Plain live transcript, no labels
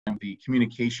I'm the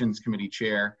Communications Committee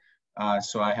Chair,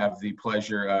 so I have the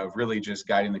pleasure of really just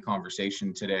guiding the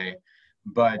conversation today.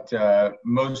 But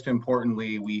most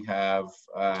importantly, we have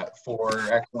four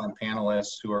excellent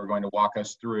panelists who are going to walk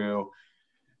us through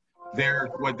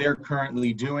what they're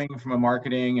currently doing from a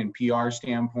marketing and PR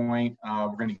standpoint.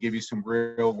 We're going to give you some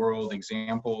real world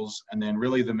examples, and then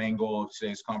really the main goal of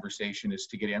today's conversation is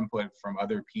to get input from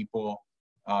other people,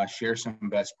 share some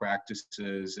best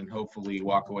practices, and hopefully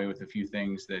walk away with a few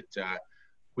things that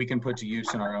we can put to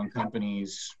use in our own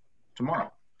companies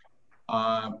tomorrow.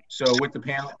 So with the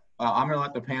panel, I'm going to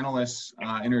let the panelists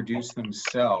introduce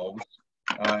themselves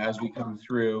as we come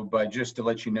through, but just to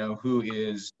let you know who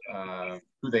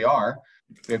they are.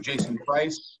 We have Jason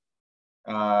Price,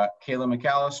 Kayla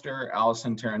McAllister,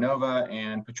 Allison Terranova,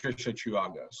 and Patricia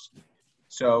Chuagos.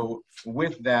 So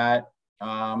with that,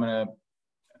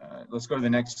 let's go to the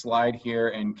next slide here,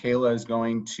 and Kayla is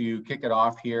going to kick it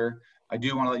off here. I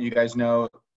do want to let you guys know,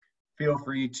 feel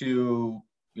free to,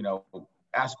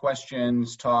 ask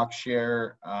questions, talk,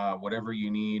 share, whatever you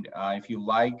need. If you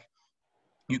like,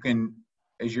 you can,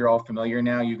 as you're all familiar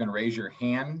now, you can raise your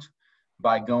hand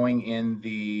by going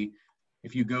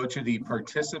if you go to the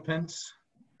participants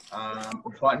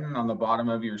button on the bottom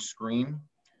of your screen,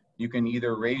 you can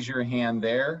either raise your hand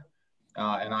there,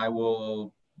 and I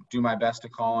will do my best to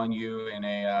call on you in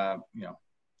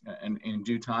in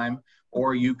due time,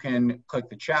 or you can click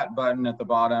the chat button at the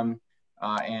bottom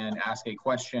and ask a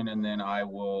question, and then I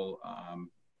will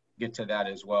get to that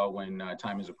as well when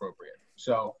time is appropriate.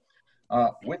 So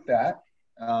with that,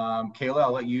 Kayla,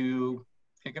 I'll let you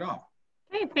kick it off.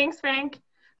 Okay, thanks, Frank.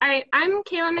 All right, I'm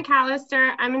Kayla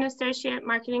McAllister. I'm an Associate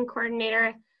Marketing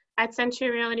Coordinator at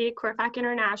Century Realty CORFAC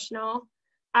International.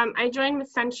 I joined with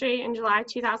Century in July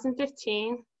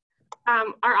 2015.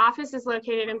 Our office is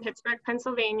located in Pittsburgh,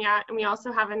 Pennsylvania, and we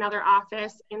also have another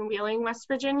office in Wheeling, West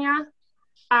Virginia.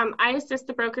 I assist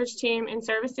the brokerage team in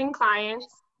servicing clients,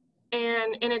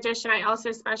 and in addition, I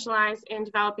also specialize in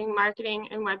developing marketing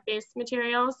and web-based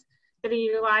materials that are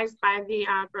utilized by the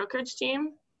brokerage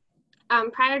team.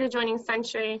 Prior to joining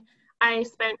Century, I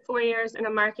spent 4 years in a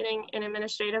marketing and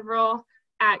administrative role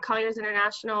at Colliers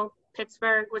International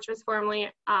Pittsburgh, which was formerly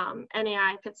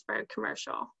NAI Pittsburgh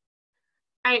Commercial.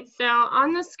 All right, so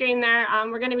on the screen there,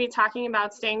 we're going to be talking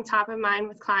about staying top of mind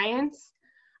with clients.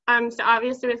 So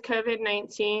obviously with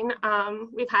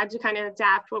COVID-19, we've had to kind of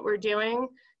adapt what we're doing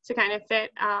to kind of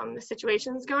fit the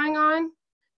situations going on.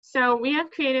 So we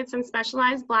have created some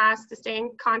specialized blasts to stay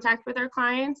in contact with our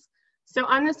clients. So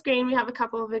on the screen, we have a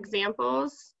couple of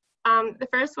examples. The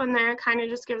first one there kind of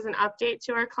just gives an update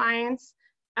to our clients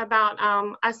about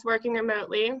us working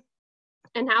remotely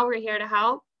and how we're here to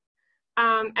help.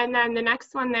 And then the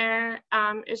next one there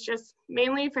is just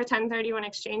mainly for 1031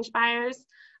 exchange buyers.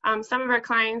 Some of our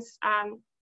clients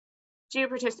do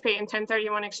participate in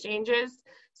 1031 exchanges.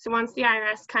 So once the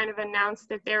IRS kind of announced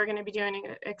that they were going to be doing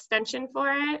an extension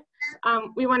for it,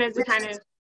 we wanted to kind of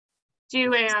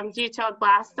do a detailed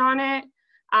blast on it,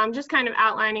 just kind of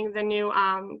outlining the new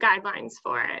guidelines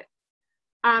for it.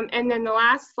 And then the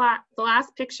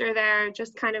last picture there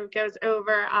just kind of goes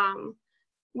over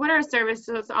what our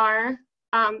services are.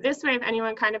 This way, if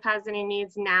anyone kind of has any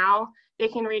needs now, they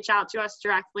can reach out to us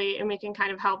directly and we can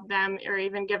kind of help them or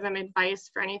even give them advice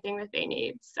for anything that they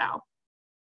need. So,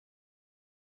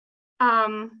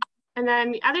 and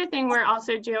then the other thing we're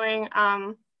also doing,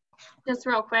 just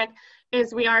real quick,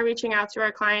 is we are reaching out to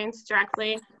our clients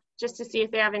directly just to see if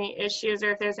they have any issues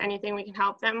or if there's anything we can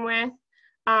help them with.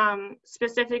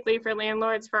 Specifically for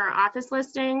landlords for our office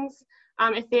listings,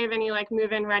 if they have any like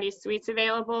move-in ready suites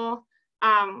available,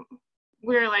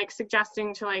 we're like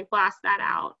suggesting to like blast that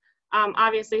out.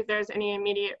 Obviously, if there's any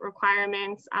immediate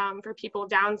requirements for people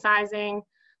downsizing,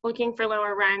 looking for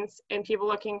lower rents, and people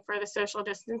looking for the social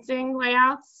distancing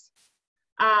layouts.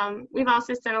 We've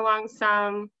also sent along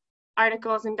some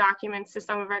articles and documents to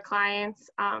some of our clients,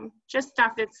 just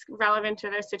stuff that's relevant to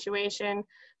their situation.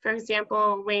 For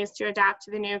example, ways to adapt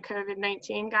to the new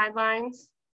COVID-19 guidelines.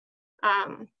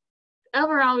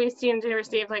 Overall, we seem to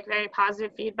receive like very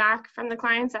positive feedback from the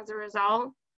clients as a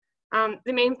result.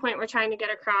 The main point we're trying to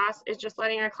get across is just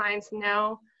letting our clients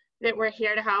know that we're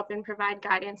here to help and provide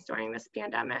guidance during this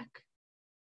pandemic.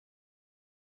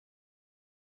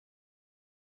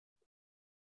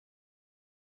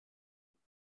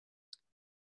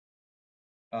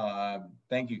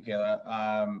 Thank you,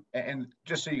 Kayla. And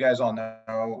just so you guys all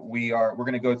know, we're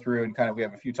going to go through and we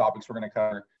have a few topics we're going to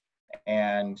cover,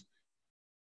 and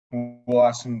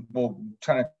we'll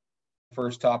try to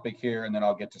first topic here, and then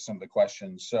I'll get to some of the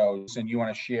questions. So, Cindy, you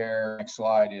want to share? Next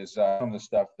slide is some of the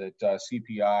stuff that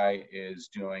CPI is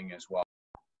doing as well.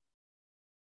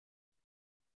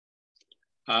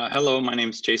 Hello, my name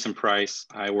is Jason Price.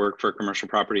 I work for Commercial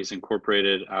Properties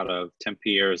Incorporated out of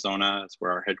Tempe, Arizona. That's where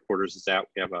our headquarters is at.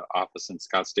 We have an office in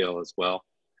Scottsdale as well.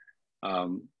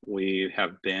 We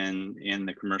have been in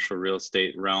the commercial real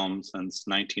estate realm since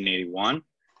 1981.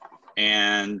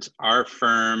 And our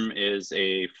firm is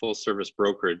a full service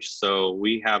brokerage. So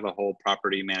we have a whole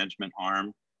property management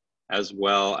arm, as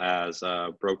well as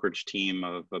a brokerage team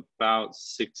of about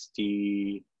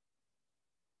 62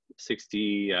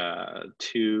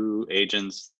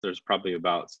 agents. There's probably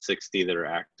about 60 that are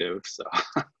active. So,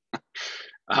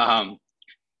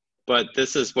 but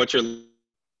this is what you're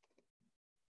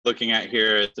looking at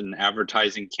here. It's an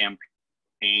advertising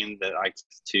campaign that likes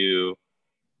to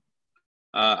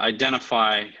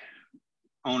identify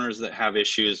owners that have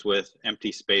issues with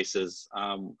empty spaces.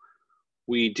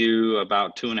 We do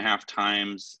about 2.5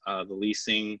 times the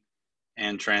leasing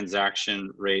and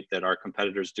transaction rate that our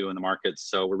competitors do in the market.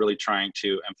 So we're really trying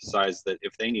to emphasize that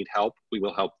if they need help, we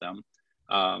will help them.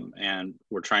 And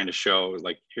we're trying to show,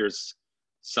 like, here's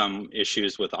some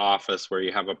issues with office where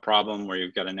you have a problem where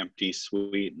you've got an empty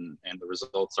suite, and the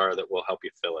results are that we'll help you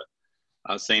fill it.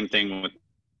 Same thing with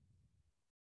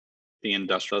the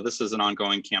industrial. This is an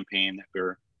ongoing campaign that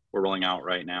we're rolling out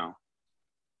right now.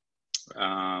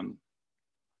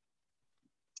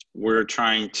 We're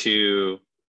trying to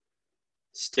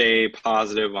stay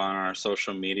positive on our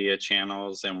social media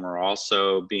channels, and we're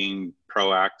also being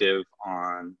proactive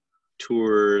on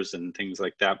tours and things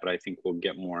like that, but I think we'll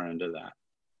get more into that.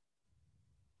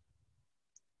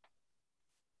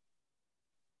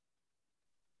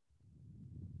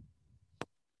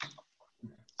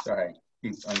 Sorry,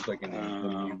 keep unclicking the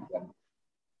mute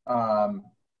button.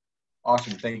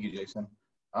 Awesome, thank you, Jason.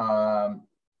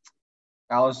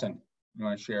 Allison, you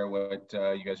want to share what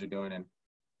you guys are doing in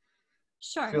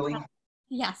Philly?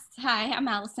 Yes. Hi, I'm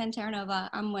Allison Terranova.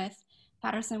 I'm with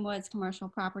Patterson Woods Commercial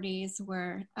Properties.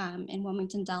 We're in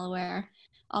Wilmington, Delaware,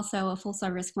 also a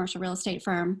full-service commercial real estate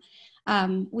firm.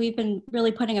 We've been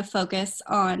really putting a focus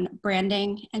on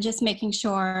branding and just making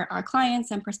sure our clients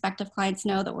and prospective clients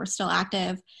know that we're still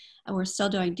active. We're still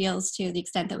doing deals to the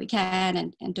extent that we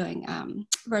can, and doing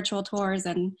virtual tours,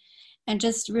 and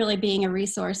just really being a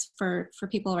resource for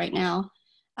people right now.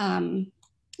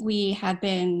 We have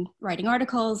been writing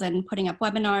articles and putting up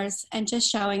webinars and just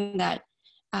showing that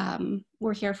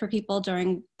we're here for people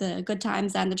during the good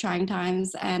times and the trying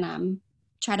times, and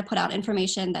try to put out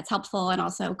information that's helpful and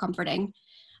also comforting.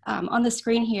 On the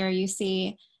screen here, you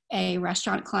see a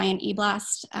restaurant client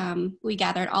e-blast. We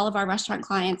gathered all of our restaurant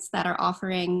clients that are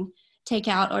offering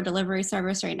takeout or delivery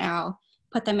service right now,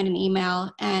 put them in an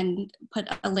email, and put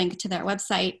a link to their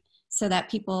website so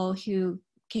that people who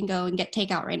can go and get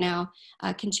takeout right now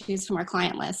can choose from our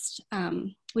client list.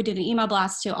 We did an email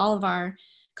blast to all of our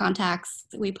contacts.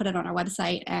 We put it on our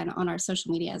website and on our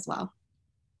social media as well.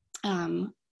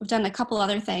 We've done a couple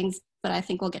other things, but I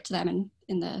think we'll get to them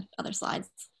in the other slides.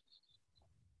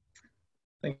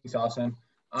 Thanks, Allison.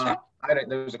 Sure.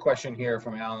 There was a question here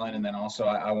from Alan, and then also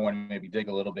I want to maybe dig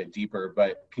a little bit deeper,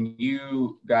 but can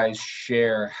you guys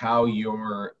share how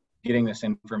you're getting this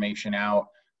information out?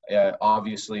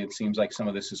 Obviously, it seems like some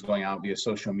of this is going out via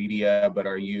social media, but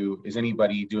is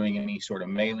anybody doing any sort of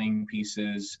mailing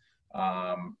pieces,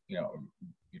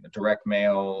 direct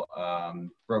mail,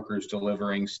 brokers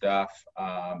delivering stuff?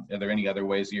 Are there any other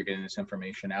ways that you're getting this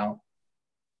information out?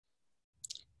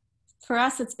 For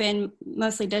us, it's been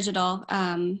mostly digital,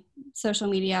 social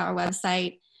media, our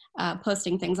website,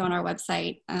 posting things on our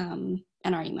website, and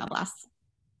our email blasts.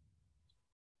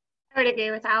 I would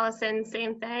agree with Allison,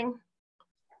 same thing.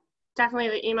 Definitely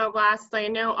the email blasts. I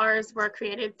know ours were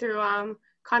created through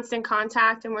Constant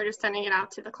Contact, and we're just sending it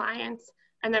out to the clients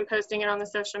and then posting it on the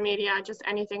social media, just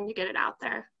anything to get it out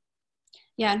there.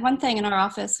 Yeah, and one thing in our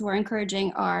office, we're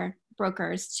encouraging our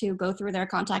brokers to go through their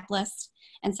contact list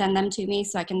and send them to me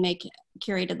so I can make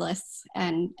curated lists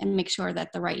and make sure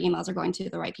that the right emails are going to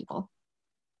the right people.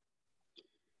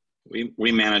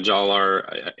 We manage all our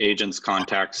agents'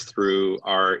 contacts through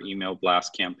our email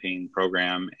blast campaign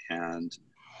program, and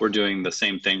we're doing the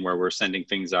same thing where we're sending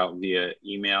things out via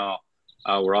email.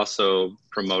 We're also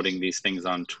promoting these things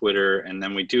on Twitter, and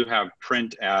then we do have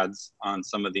print ads on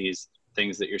some of these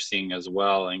things that you're seeing as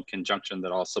well in conjunction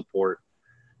that all support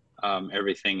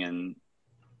everything in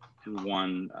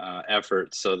one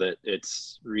effort, so that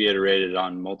it's reiterated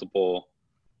on multiple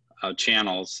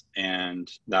channels, and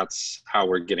that's how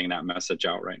we're getting that message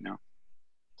out right now.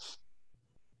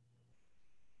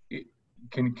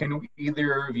 Can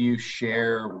either of you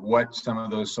share what some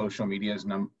of those social media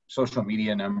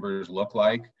numbers look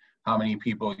like? How many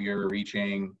people you're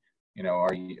reaching?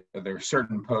 Are there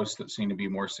certain posts that seem to be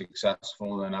more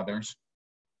successful than others?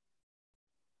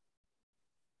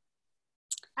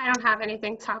 I don't have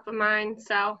anything top of mind,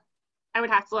 so I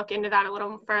would have to look into that a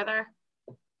little further.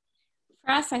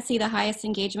 For us, I see the highest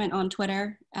engagement on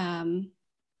Twitter and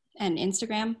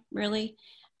Instagram, really.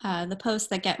 The posts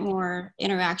that get more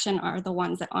interaction are the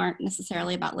ones that aren't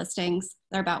necessarily about listings.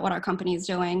 They're about what our company is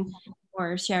doing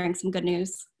or sharing some good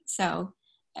news. So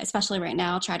especially right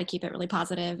now, try to keep it really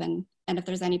positive, and if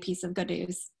there's any piece of good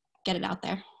news, get it out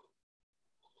there.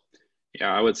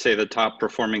 Yeah, I would say the top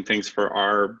performing things for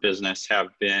our business have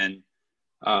been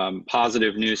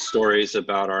positive news stories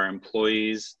about our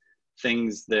employees,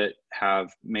 things that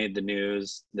have made the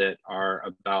news that are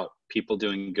about people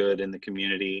doing good in the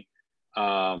community,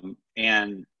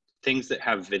 and things that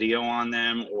have video on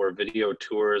them or video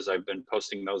tours. I've been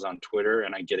posting those on Twitter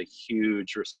and I get a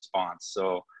huge response.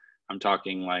 So I'm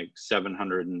talking like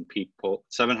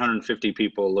 750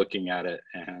 people looking at it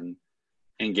and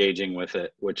engaging with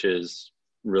it, which is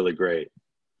really great.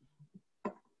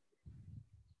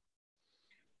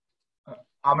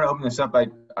 I'm going to open this up.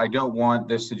 I don't want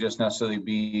this to just necessarily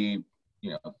be,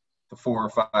 the 4 or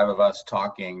 5 of us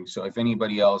talking. So if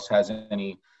anybody else has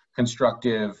any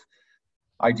constructive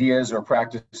ideas or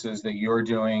practices that you're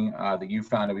doing that you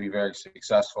found to be very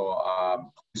successful,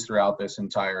 please throughout this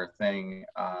entire thing,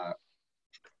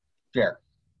 share.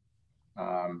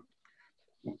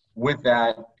 With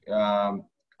that,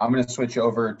 I'm going to switch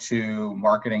over to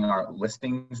marketing our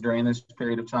listings during this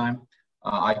period of time.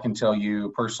 I can tell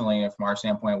you personally, from our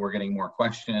standpoint, we're getting more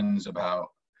questions about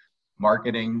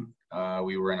marketing.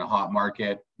 We were in a hot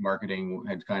market. Marketing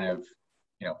had kind of,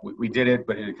 we did it,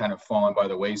 but it had kind of fallen by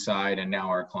the wayside. And now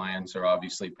our clients are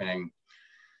obviously paying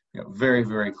very,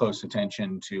 very close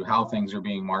attention to how things are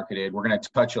being marketed. We're going to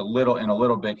touch in a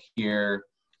little bit here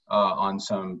on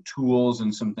some tools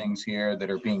and some things here that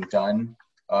are being done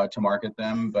to market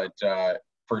them. But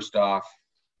first off,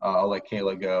 I'll let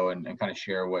Kayla go and kind of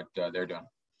share what they're doing.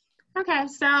 Okay,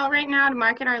 so right now to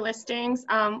market our listings,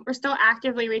 we're still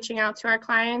actively reaching out to our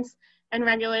clients and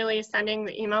regularly sending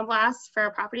the email blasts for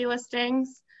our property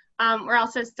listings. We're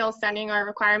also still sending our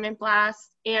requirement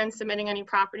blasts and submitting any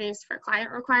properties for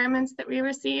client requirements that we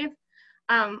receive.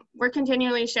 We're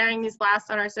continually sharing these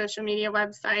blasts on our social media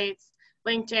websites,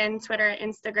 LinkedIn, Twitter,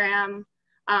 Instagram.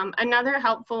 Another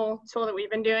helpful tool that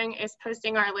we've been doing is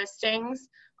posting our listings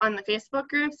on the Facebook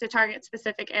groups to target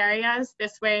specific areas.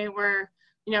 This way we're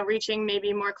reaching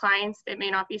maybe more clients that may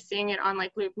not be seeing it on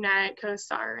like LoopNet,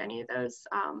 CoStar, or any of those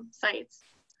sites.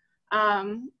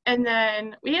 And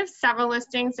then we have several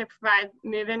listings that provide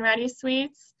move-in ready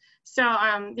suites. So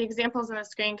the examples on the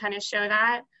screen kind of show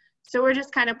that. So we're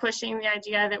just kind of pushing the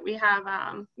idea that we have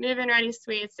move-in ready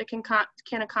suites that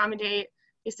can accommodate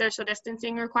the social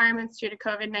distancing requirements due to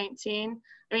COVID-19.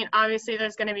 I mean, obviously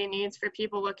there's going to be needs for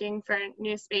people looking for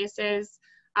new spaces,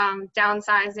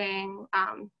 downsizing,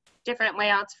 different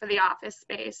layouts for the office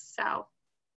space. So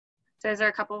those are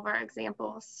a couple of our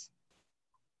examples.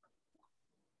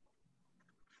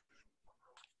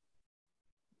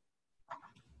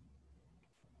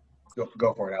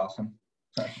 Go for it, Allison.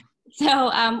 Sorry.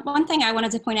 So one thing I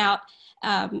wanted to point out,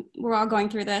 we're all going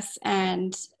through this,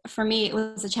 and for me it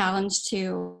was a challenge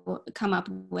to come up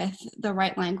with the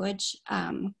right language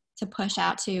to push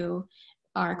out to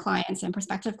our clients and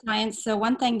prospective clients. So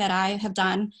one thing that I have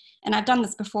done, and I've done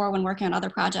this before when working on other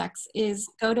projects, is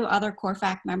go to other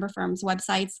CORFAC member firms'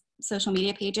 websites, social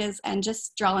media pages, and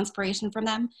just draw inspiration from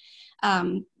them.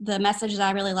 The message that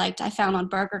I really liked, I found on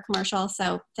Burger Commercial,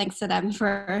 so thanks to them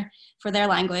for their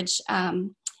language.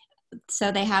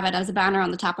 So they have it as a banner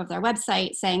on the top of their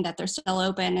website saying that they're still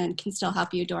open and can still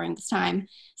help you during this time.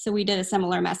 So we did a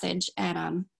similar message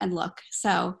and look.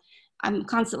 So I'm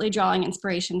constantly drawing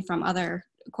inspiration from other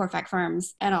CORFAC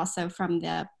firms and also from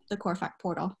the CORFAC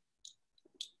portal.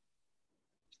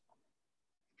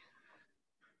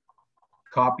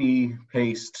 Copy,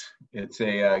 paste. It's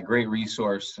a great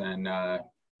resource, and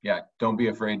yeah, don't be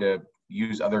afraid to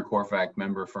use other CORFAC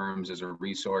member firms as a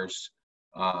resource.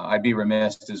 I'd be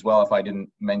remiss as well if I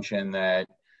didn't mention that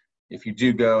if you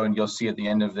do go, and you'll see at the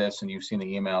end of this, and you've seen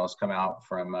the emails come out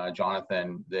from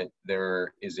Jonathan, that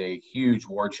there is a huge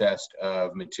war chest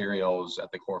of materials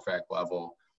at the CORFAC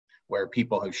level where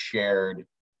people have shared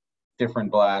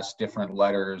different blasts, different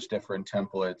letters, different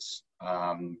templates,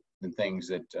 and things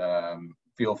that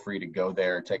feel free to go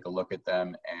there, take a look at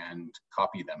them, and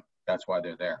copy them. That's why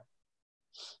they're there.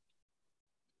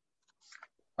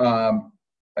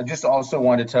 I just also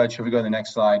want to touch, if we go to the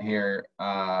next slide here,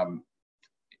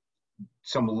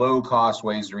 some low-cost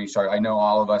ways to restart. I know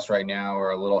all of us right now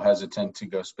are a little hesitant to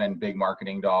go spend big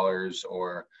marketing dollars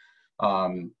or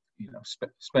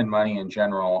spend money in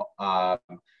general.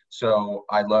 So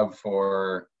I'd love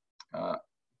for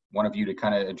one of you to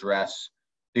kind of address.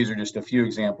 These are just a few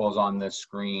examples on this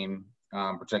screen.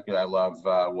 Particularly, I love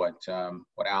what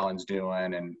Alan's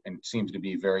doing, and seems to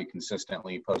be very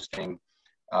consistently posting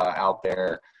out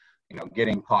there,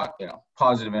 getting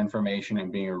positive information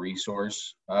and being a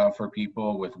resource for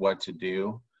people with what to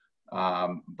do.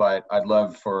 But I'd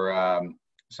love for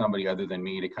somebody other than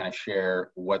me to kind of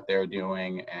share what they're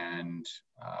doing, and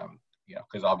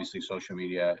because obviously social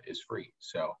media is free,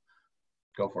 so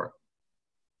go for it.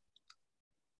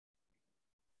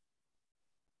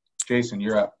 Jason,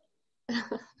 you're up.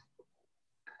 I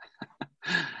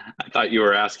thought you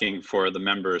were asking for the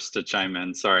members to chime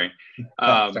in. Sorry.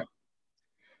 Sorry.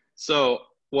 So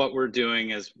what we're doing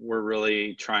is we're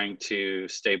really trying to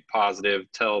stay positive,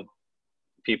 tell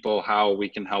people how we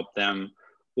can help them,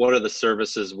 what are the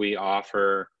services we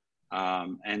offer,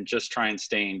 and just try and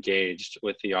stay engaged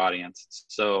with the audience.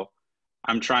 So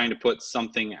I'm trying to put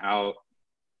something out,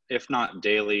 if not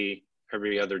daily,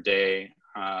 every other day,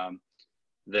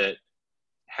 that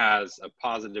has a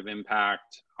positive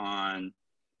impact on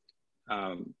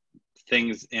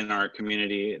things in our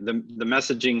community. The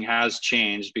messaging has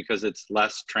changed because it's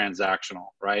less transactional,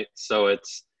 right? So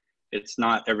it's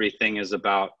not everything is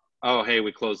about, oh, hey,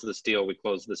 we closed this deal, we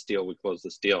closed this deal, we closed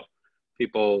this deal.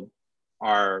 People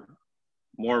are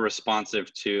more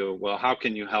responsive to, well, how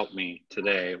can you help me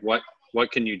today? What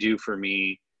can you do for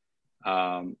me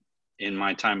in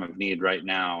my time of need right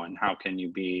now? And how can you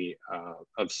be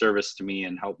of service to me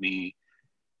and help me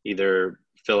either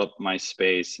fill up my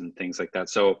space and things like that?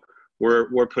 So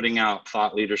we're putting out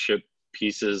thought leadership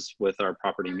pieces with our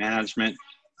property management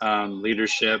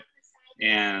leadership,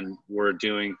 and we're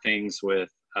doing things with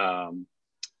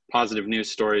positive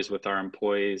news stories with our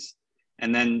employees,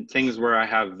 and then things where I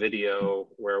have video,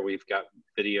 where we've got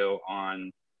video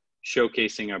on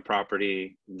showcasing a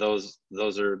property. Those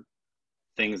are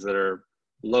things that are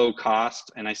low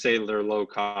cost, and I say they're low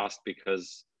cost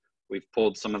because we've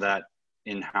pulled some of that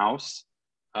in-house,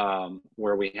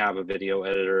 where we have a video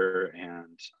editor,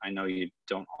 and I know you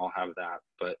don't all have that,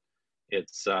 but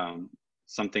it's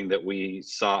something that we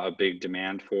saw a big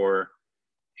demand for.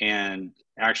 And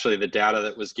actually the data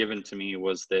that was given to me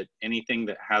was that anything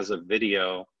that has a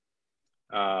video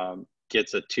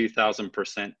gets a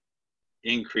 2,000%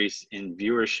 increase in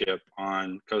viewership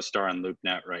on CoStar and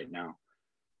LoopNet right now,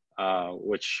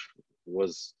 which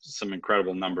was some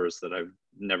incredible numbers that I've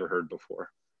never heard before.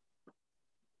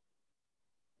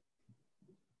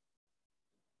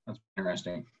 That's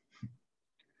interesting.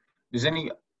 Does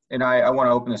and I want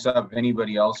to open this up. If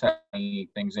anybody else have any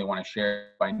things they want to share,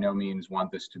 by no means want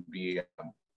this to be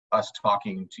us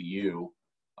talking to you.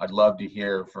 I'd love to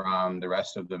hear from the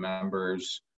rest of the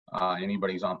members,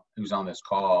 who's on this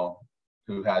call,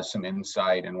 who has some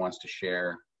insight and wants to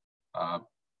share.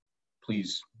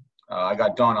 Please, I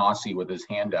got Don Ossie with his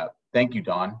hand up. Thank you,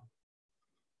 Don.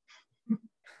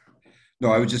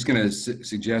 No, I was just going to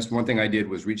suggest one thing I did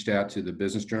was reached out to the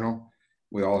Business Journal.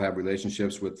 We all have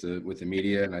relationships with the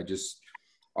media, and I just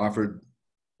offered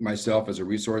myself as a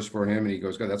resource for him, and he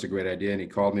goes, God, that's a great idea. And he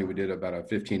called me. We did about a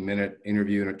 15-minute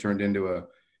interview, and it turned into a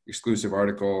exclusive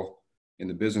article in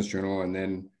the Business Journal. And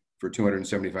then for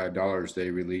 $275,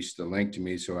 they released the link to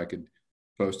me so I could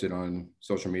post it on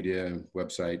social media and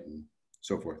website and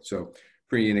so forth. So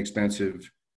pretty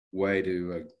inexpensive way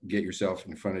to get yourself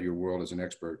in front of your world as an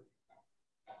expert.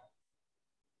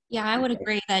 Yeah, I would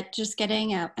agree that just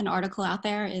getting an article out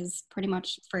there is pretty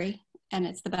much free, and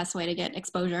it's the best way to get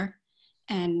exposure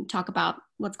and talk about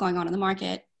what's going on in the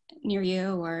market near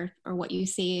you, or what you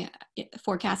see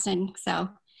forecasting. So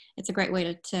it's a great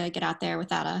way to get out there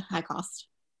without a high cost.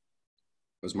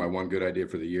 That was my one good idea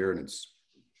for the year, and it's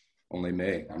only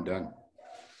May. I'm done.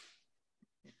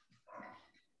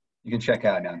 You can check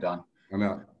out now, Don. I'm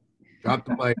out. Drop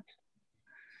the mic.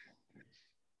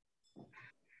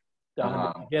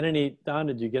 Don,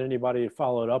 did you get anybody who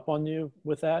followed up on you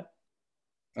with that?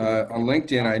 On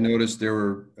LinkedIn, I noticed there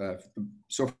were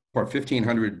so far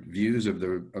 1,500 views of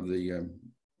the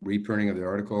reprinting of the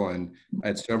article, and I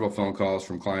had several phone calls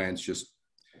from clients just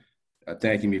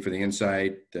thanking me for the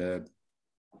insight.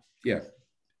 Yeah,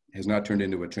 has not turned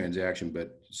into a transaction,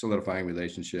 but solidifying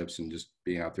relationships and just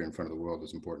being out there in front of the world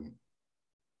is important.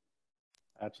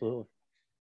 Absolutely.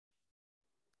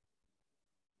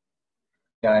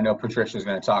 Yeah, I know Patricia's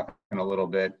going to talk in a little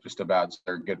bit just about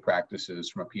their good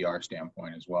practices from a PR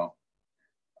standpoint as well.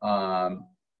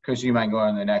 Chris, you might go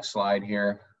on the next slide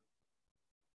here.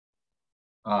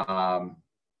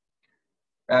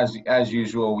 As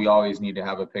usual, we always need to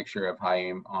have a picture of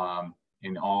Haim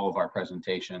in all of our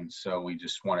presentations. So we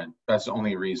just wanted, that's the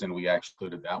only reason we actually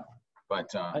included that one.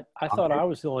 But I thought I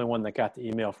was the only one that got the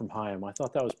email from Chaim. I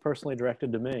thought that was personally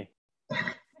directed to me.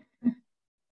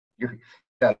 You're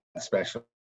that special.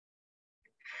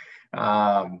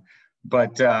 I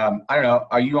don't know.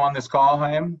 Are you on this call,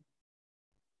 Chaim?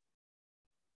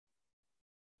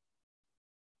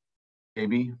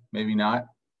 Maybe, maybe not.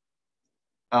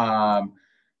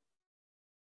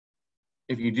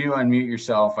 If you do unmute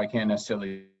yourself, I can't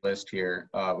necessarily list here.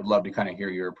 Would love to kind of hear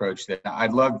your approach there.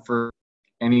 I'd love for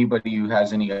anybody who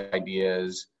has any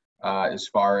ideas as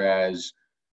far as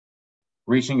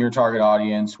reaching your target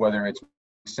audience, whether it's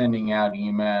sending out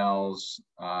emails,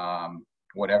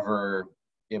 whatever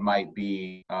it might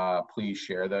be, please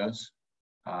share those.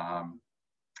 I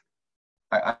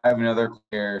have another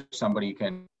clear somebody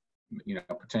can,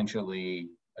 potentially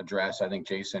address. I think,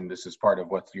 Jason, this is part of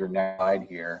what's your next slide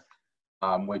here,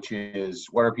 which is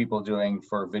what are people doing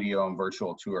for video and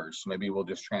virtual tours? So maybe we'll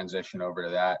just transition over to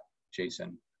that,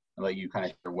 Jason, and let you kind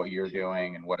of hear what you're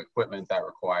doing and what equipment that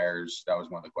requires. That was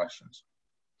one of the questions.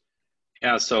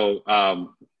 Yeah, so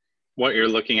what you're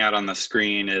looking at on the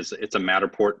screen is it's a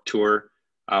Matterport tour.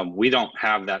 We don't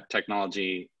have that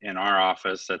technology in our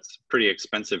office. That's a pretty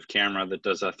expensive camera that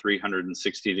does a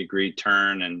 360-degree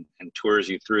turn and tours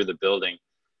you through the building.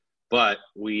 But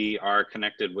we are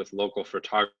connected with local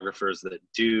photographers that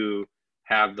do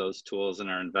have those tools and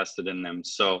are invested in them.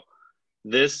 So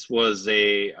this was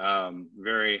a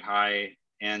very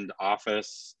high-end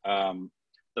office.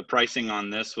 The pricing on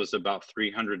this was about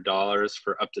 $300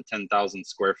 for up to 10,000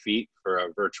 square feet for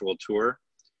a virtual tour.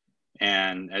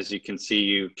 And as you can see,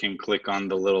 you can click on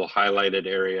the little highlighted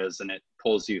areas and it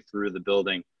pulls you through the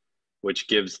building, which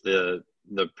gives the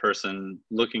person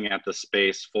looking at the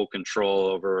space full control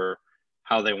over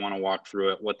how they want to walk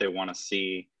through it, what they want to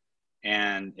see.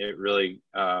 And it really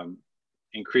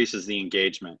increases the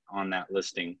engagement on that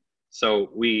listing. So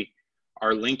we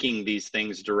are linking these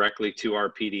things directly to our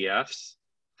PDFs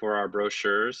for our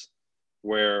brochures,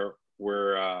 where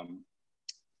we're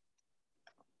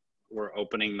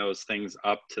opening those things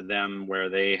up to them where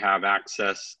they have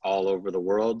access all over the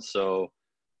world. So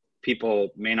people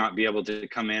may not be able to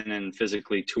come in and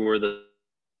physically tour the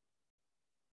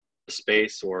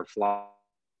space or fly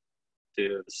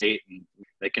to the state, and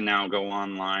they can now go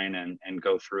online and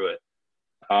go through it.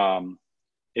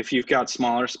 If you've got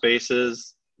smaller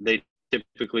spaces, they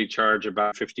typically charge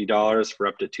about $50 for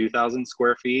up to 2,000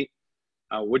 square feet,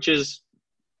 which is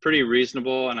pretty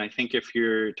reasonable. And I think if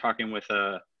you're talking with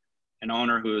an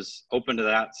owner who's open to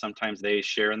that, sometimes they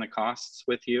share in the costs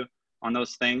with you on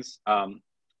those things.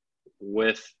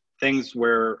 With things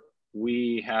where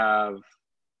we have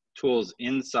tools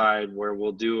inside where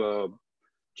we'll do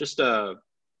just a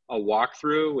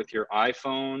walkthrough with your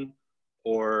iPhone,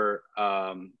 or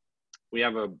we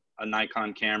have a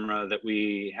Nikon camera that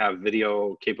we have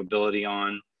video capability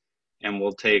on, and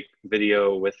we'll take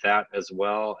video with that as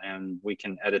well. And we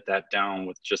can edit that down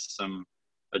with just some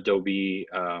Adobe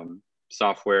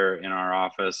software in our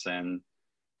office and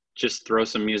just throw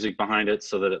some music behind it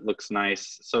so that it looks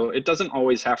nice. So it doesn't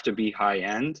always have to be high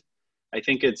end. I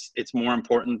think it's more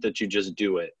important that you just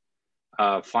do it.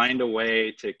 Find a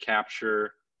way to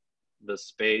capture the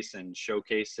space and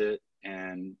showcase it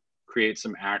and create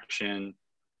some action.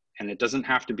 And it doesn't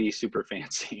have to be super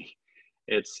fancy.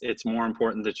 It's more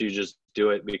important that you just do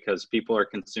it, because people are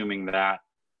consuming that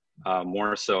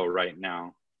more so right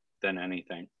now than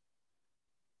anything.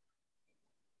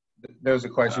 There was a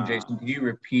question, Jason. Can you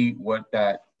repeat what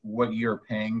you're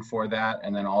paying for that?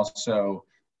 And then also,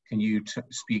 can you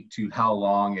speak to how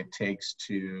long it takes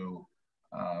to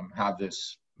have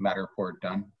this Matterport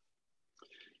done?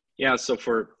 Yeah, so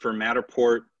for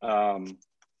Matterport,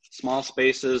 small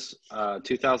spaces,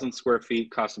 2,000 square feet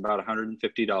costs about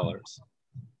 $150.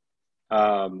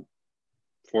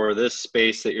 For this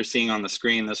space that you're seeing on the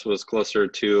screen, this was closer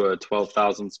to a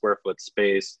 12,000 square foot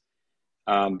space,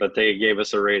 but they gave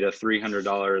us a rate of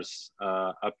 $300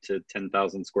 up to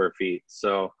 10,000 square feet.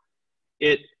 So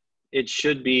it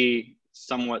should be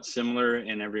somewhat similar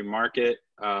in every market.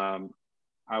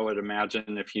 I would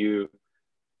imagine if you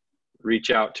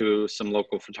reach out to some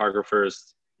local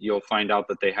photographers, you'll find out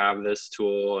that they have this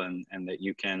tool and that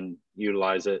you can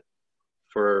utilize it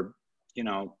for,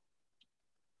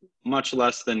 much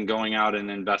less than going out and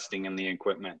investing in the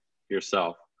equipment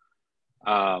yourself.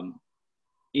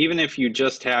 Even if you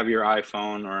just have your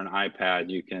iPhone or an iPad,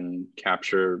 you can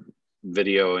capture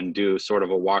video and do sort of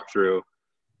a walkthrough,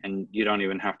 and you don't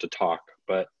even have to talk.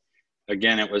 But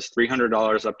again, it was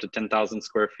 $300 up to 10,000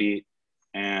 square feet.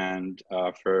 And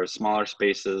for smaller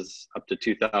spaces up to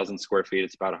 2,000 square feet,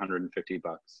 it's about $150.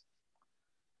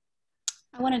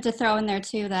 I wanted to throw in there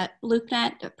too that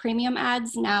LoopNet premium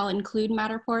ads now include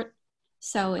Matterport.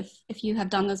 So if you have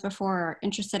done those before or are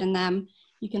interested in them,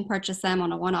 you can purchase them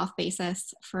on a one-off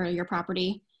basis for your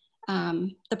property.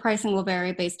 The pricing will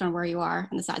vary based on where you are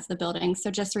and the size of the building. So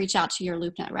just reach out to your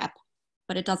LoopNet rep,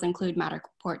 but it does include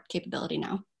Matterport capability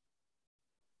now.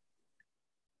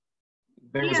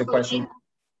 There was a question.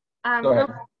 Go ahead.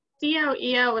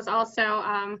 COEO was also,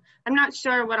 I'm not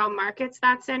sure what all markets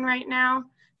that's in right now,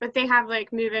 but they have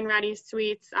like move-in ready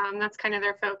suites. That's kind of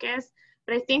their focus.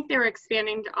 But I think they were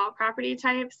expanding to all property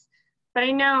types. But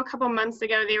I know a couple months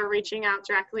ago, they were reaching out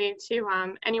directly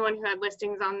to anyone who had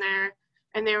listings on there,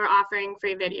 and they were offering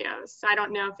free videos. So I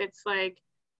don't know if it's like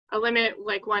a limit,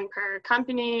 like one per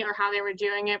company, or how they were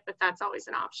doing it, but that's always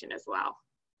an option as well.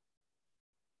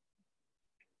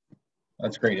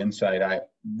 That's great insight.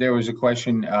 There was a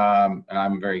question, and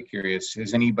I'm very curious.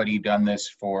 Has anybody done this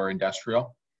for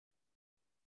industrial?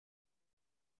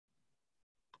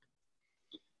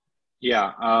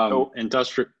 Yeah,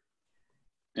 industrial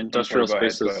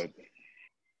spaces. Go ahead.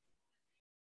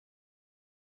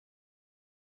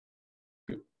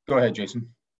 Go ahead, Jason.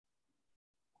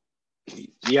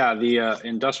 Yeah, the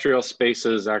industrial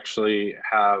spaces actually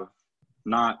have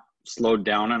not slowed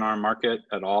down in our market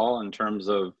at all in terms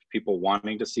of people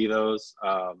wanting to see those.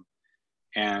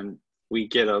 And we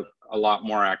get a lot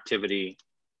more activity.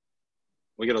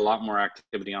 We get a lot more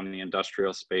activity on the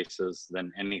industrial spaces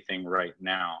than anything right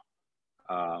now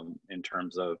in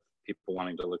terms of people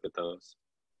wanting to look at those.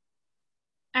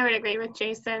 I would agree with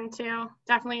Jason too.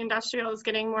 Definitely industrial is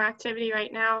getting more activity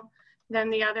right now than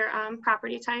the other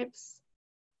property types.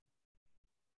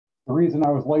 The reason I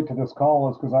was late to this call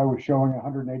is because I was showing a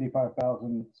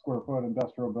 185,000 square foot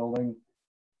industrial building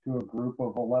to a group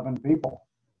of 11 people.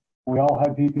 We all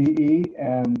had PPE,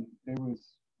 and it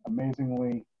was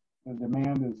amazingly, the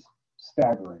demand is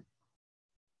staggering.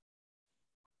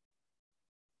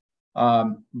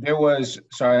 There was,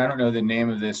 sorry, I don't know the name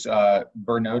of this,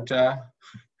 Bernota,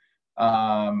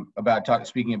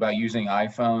 speaking about using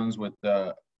iPhones with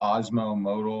the Osmo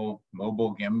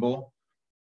mobile gimbal.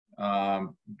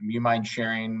 You mind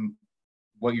sharing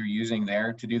what you're using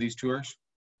there to do these tours?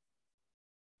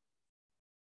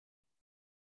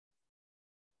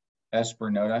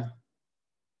 Bernota?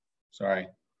 Sorry.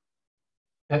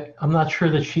 I'm not sure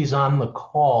that she's on the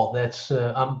call. That's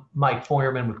I'm Mike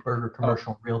Feuerman with Berger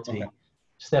Commercial Realty. Okay.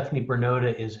 Stephanie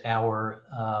Bernota is our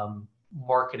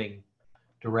marketing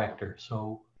director.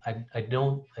 So I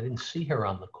didn't see her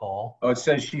on the call. Oh, it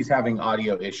says she's having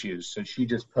audio issues. So she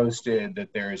just posted that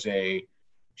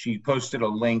she posted a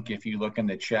link, if you look in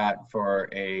the chat, for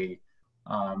a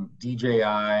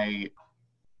DJI.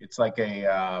 It's like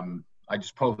I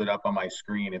just pulled it up on my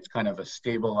screen. It's kind of a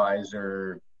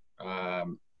stabilizer,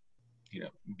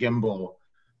 gimbal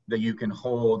that you can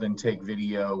hold and take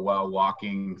video while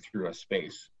walking through a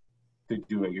space to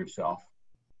do it yourself.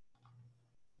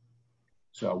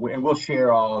 So, and we'll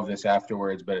share all of this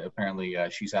afterwards, but apparently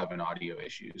she's having audio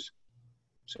issues.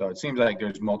 So it seems like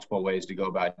there's multiple ways to go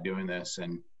about doing this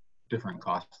and different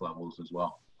cost levels as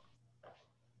well.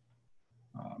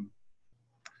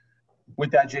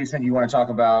 With that, Jason, you want to talk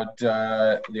about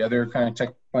the other kind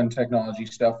of fun technology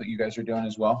stuff that you guys are doing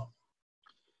as well?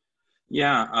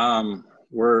 Yeah,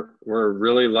 we're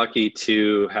really lucky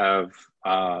to have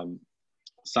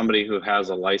somebody who has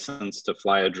a license to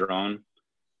fly a drone,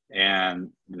 and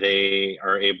they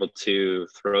are able to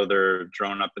throw their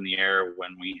drone up in the air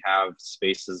when we have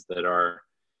spaces that are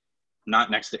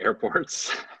not next to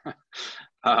airports.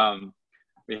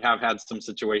 We have had some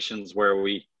situations where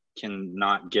we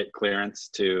cannot get clearance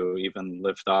to even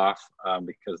lift off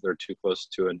because they're too close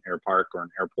to an air park or an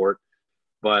airport.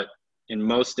 But in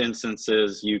most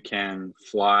instances, you can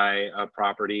fly a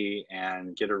property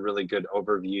and get a really good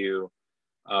overview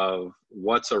of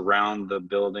what's around the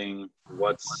building,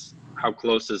 how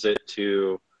close is it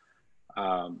to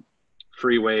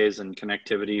freeways and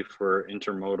connectivity for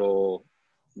intermodal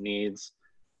needs.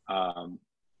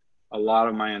 A lot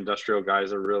of my industrial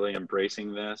guys are really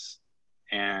embracing this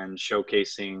and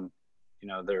showcasing,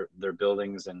 their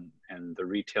buildings, and the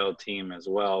retail team as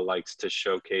well likes to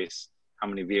showcase how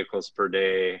many vehicles per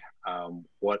day, how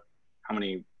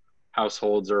many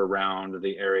households are around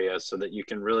the area, so that you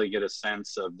can really get a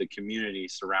sense of the community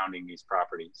surrounding these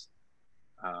properties.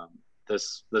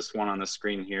 This one on the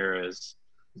screen here is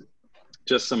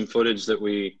just some footage that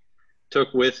we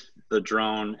took with the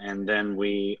drone, and then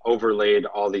we overlaid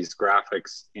all these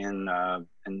graphics in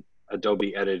an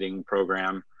Adobe editing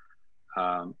program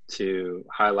to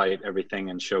highlight everything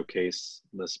and showcase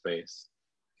the space.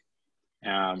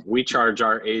 We charge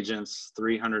our agents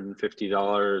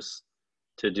 $350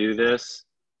 to do this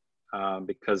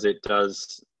because it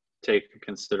does take a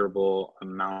considerable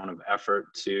amount of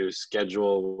effort to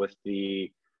schedule with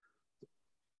the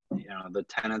the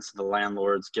tenants, the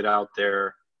landlords, get out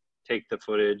there, take the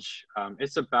footage.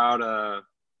 It's about a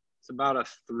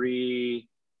 3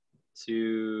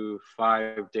 to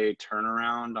 5 day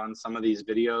turnaround on some of these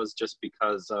videos, just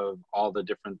because of all the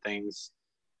different things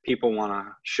people want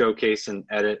to showcase and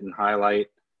edit and highlight.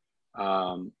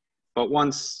 But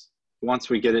once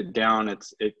we get it down,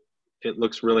 it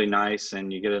looks really nice,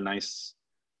 and you get a nice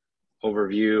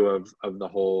overview of the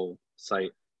whole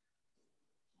site.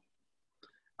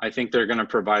 I think they're going to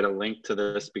provide a link to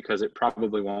this because it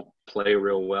probably won't play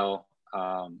real well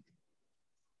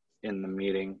in the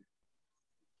meeting.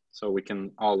 So we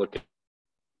can all look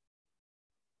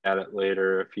at it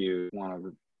later if you want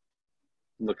to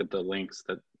look at the links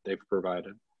that they've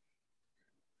provided.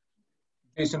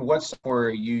 Jason, what software are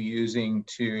you using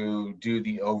to do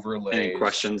the overlays? Any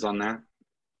questions on that?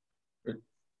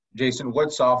 Jason,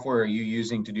 what software are you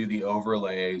using to do the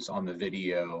overlays on the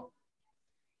video?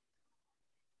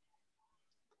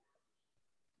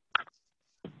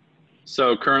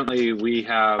 So currently we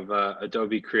have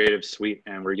Adobe Creative Suite,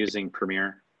 and we're using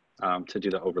Premiere to do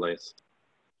the overlays.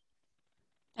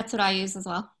 That's what I use as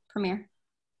well, Premiere.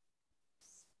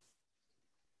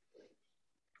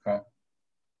 Okay.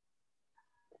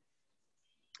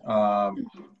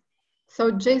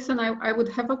 So Jason, I would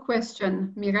have a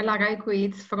question. Mirela Raicu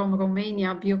is from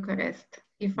Romania, Bucharest.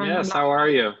 If I'm Yes, allowed. how are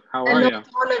you? How are Hello you? to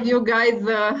all of you guys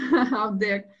out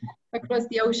there across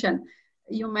the ocean.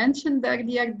 You mentioned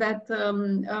earlier that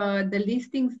the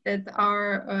listings that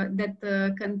are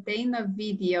contain a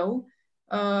video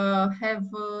have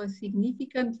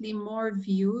significantly more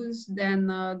views than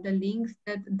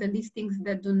the listings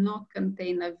that do not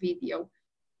contain a video.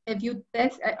 Have you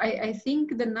tested? I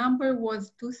think the number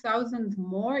was 2,000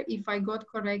 more, if I got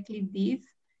correctly this.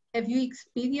 Have you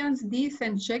experienced this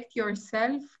and checked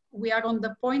yourself? We are on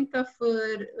the point of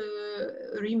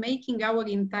remaking our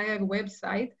entire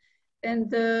website.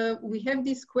 And we have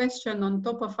this question on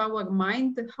top of our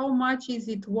mind: how much is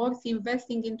it worth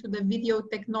investing into the video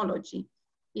technology?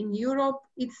 In Europe,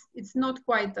 it's not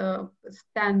quite a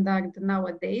standard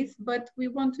nowadays, but we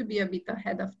want to be a bit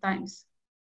ahead of times.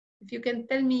 If you can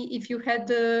tell me if you had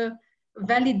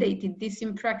validated this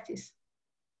in practice.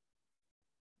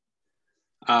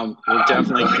 We're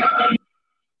definitely,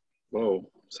 whoa,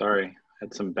 sorry,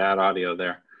 had some bad audio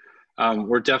there.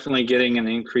 We're definitely getting an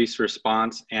increased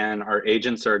response, and our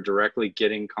agents are directly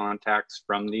getting contacts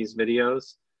from these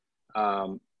videos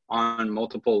on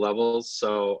multiple levels.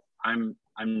 So I'm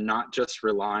not just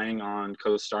relying on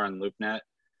CoStar and LoopNet.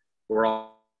 We're also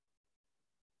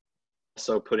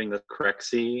putting the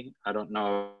Crexi. I don't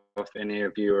know if any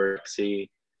of you are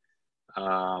Crexi,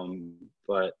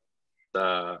 but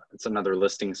it's another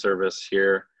listing service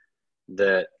here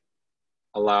that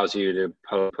allows you to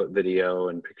put video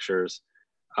and pictures.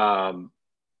 And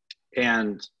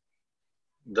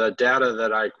the data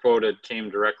that I quoted came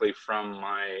directly from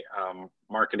my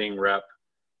marketing rep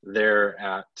there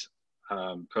at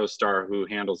CoStar, who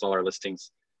handles all our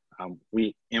listings.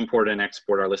 We import and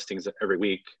export our listings every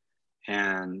week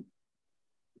and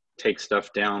take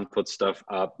stuff down, put stuff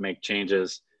up, make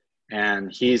changes.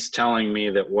 And he's telling me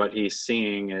that what he's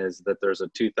seeing is that there's a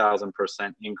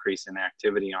 2,000% increase in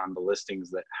activity on the listings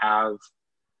that have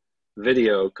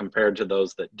video compared to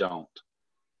those that don't.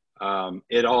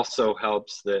 It also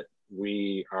helps that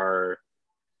we are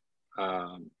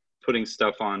putting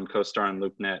stuff on CoStar and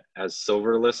LoopNet as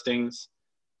silver listings.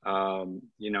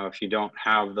 You know, if you don't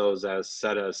have those as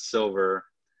set as silver,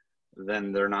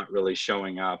 then they're not really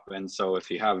showing up. And so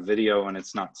if you have video and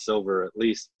it's not silver at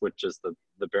least, which is the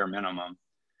bare minimum,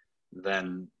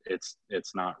 then it's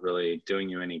not really doing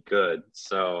you any good.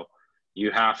 So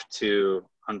you have to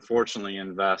unfortunately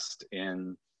invest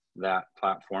in that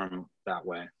platform that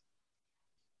way.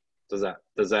 Does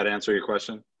that answer your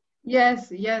question?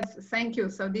 Yes, yes, thank you.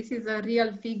 So this is a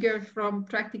real figure from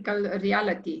practical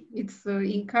reality. It's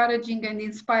encouraging and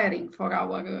inspiring for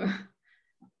our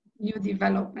new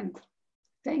development.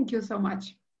 Thank you so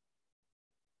much.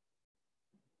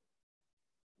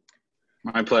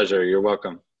 My pleasure. You're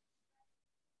welcome.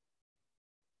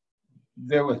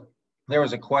 There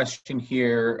was a question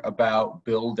here about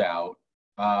build out.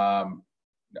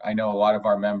 I know a lot of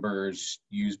our members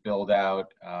use build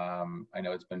out. I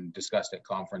know it's been discussed at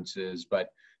conferences, but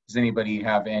does anybody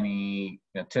have any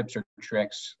tips or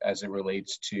tricks as it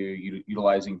relates to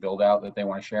utilizing build out that they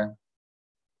want to share?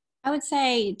 I would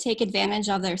say take advantage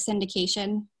of their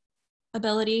syndication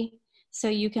ability. So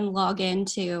you can log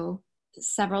into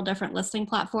several different listing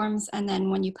platforms. And then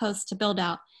when you post to Build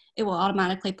Out, it will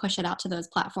automatically push it out to those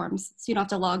platforms. So you don't have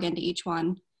to log into each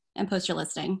one and post your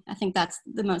listing. I think that's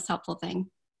the most helpful thing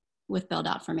with Build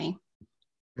Out for me.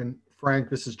 And Frank,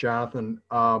 this is Jonathan.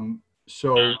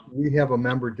 So we have a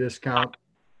member discount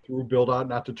through Build Out,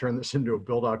 not to turn this into a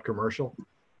Build Out commercial,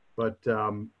 but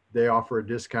they offer a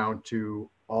discount to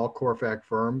all CORFAC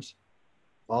firms.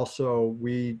 Also,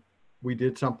 we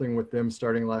did something with them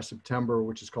starting last September,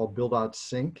 which is called Build Out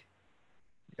Sync.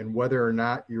 And whether or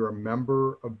not you're a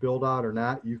member of Build Out or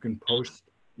not, you can post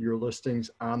your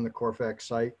listings on the CORFAC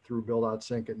site through Build Out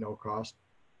Sync at no cost.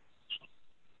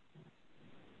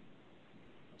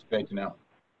 It's great to know.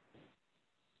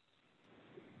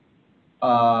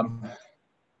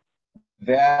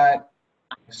 That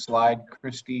slide,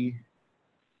 Christy,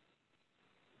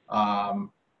 I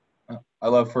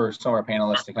love for some of our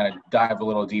panelists to kind of dive a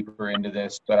little deeper into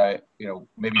this, but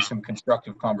maybe some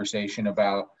constructive conversation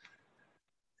about,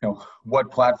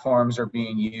 what platforms are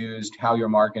being used, how you're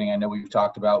marketing. I know we've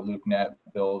talked about LoopNet,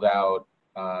 Build Out,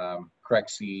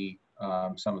 Crexy,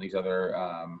 some of these other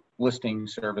listing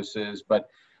services, but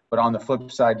on the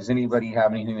flip side, does anybody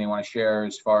have anything they want to share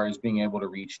as far as being able to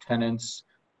reach tenants?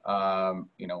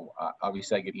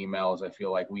 Obviously I get emails, I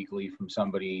feel like weekly, from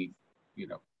somebody,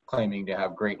 claiming to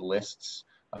have great lists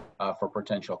for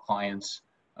potential clients.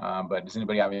 But does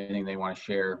anybody have anything they want to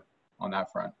share on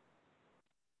that front?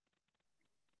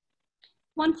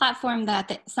 One platform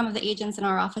that some of the agents in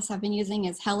our office have been using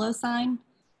is HelloSign.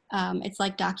 It's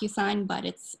like DocuSign, but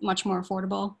it's much more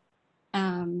affordable.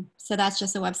 So that's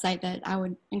just a website that I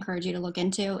would encourage you to look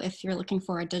into if you're looking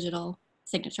for a digital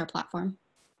signature platform.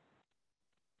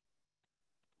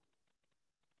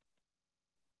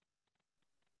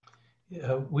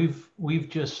 Yeah, we've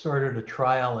just started a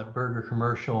trial at Burger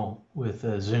Commercial with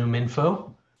Zoom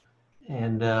Info,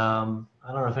 and I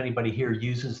don't know if anybody here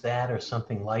uses that or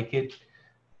something like it,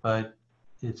 but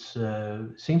it's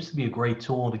seems to be a great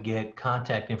tool to get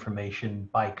contact information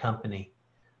by company.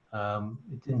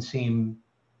 It didn't seem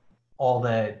all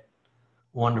that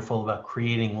wonderful about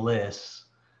creating lists,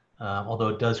 although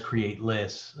it does create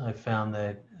lists. I've found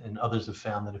that, and others have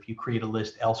found that if you create a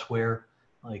list elsewhere,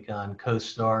 like on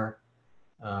CoStar,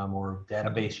 or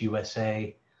Database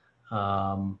USA,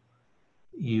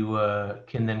 you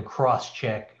can then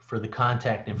cross-check for the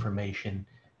contact information,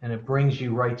 and it brings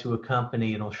you right to a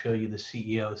company. It'll show you the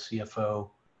CEO, CFO,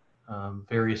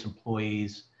 various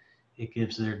employees. It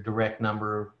gives their direct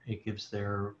number, it gives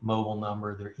their mobile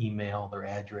number, their email, their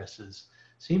addresses.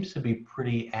 Seems to be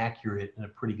pretty accurate and a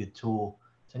pretty good tool.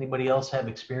 Does anybody else have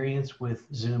experience with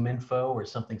Zoom Info or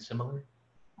something similar?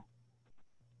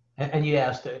 And you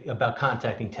asked about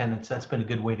contacting tenants. That's been a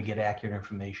good way to get accurate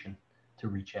information to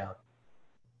reach out.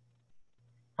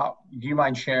 Do you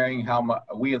mind sharing how much?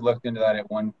 We had looked into that at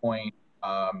one point,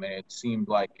 and it seemed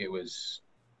like it was,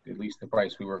 at least the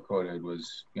price we were quoted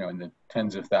was, in the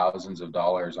tens of thousands of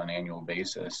dollars on an annual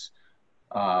basis.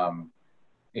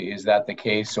 Is that the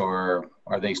case, or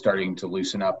are they starting to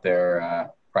loosen up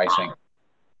their pricing?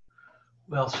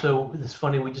 Well, so it's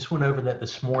funny. We just went over that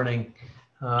this morning.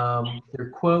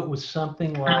 Their quote was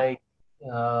something like,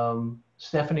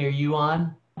 Stephanie, are you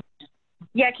on?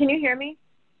 Yeah, can you hear me?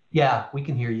 Yeah, we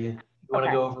can hear you. You want to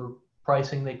Okay. go over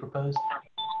pricing they proposed?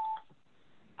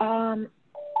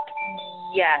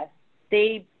 Yes.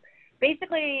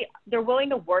 They're willing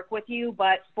to work with you,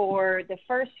 but for the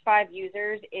first 5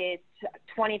 users, it's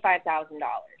 $25,000.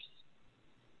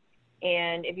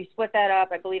 And if you split that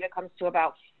up, I believe it comes to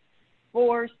about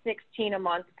 $416 a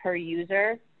month per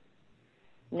user.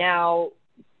 Now,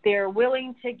 they're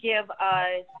willing to give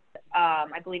us,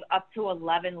 I believe, up to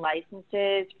 11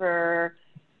 licenses for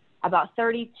about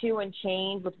 32 and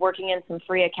change, with working in some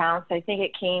free accounts. I think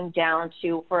it came down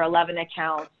to, for 11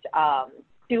 accounts, $245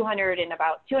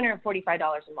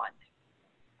 a month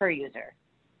per user.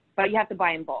 But you have to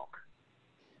buy in bulk.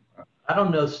 I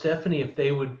don't know, Stephanie, if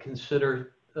they would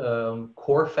consider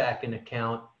CORFAC an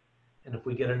account, and if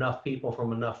we get enough people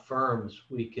from enough firms,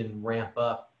 we can ramp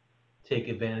up, take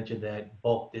advantage of that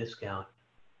bulk discount.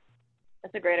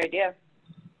 That's a great idea.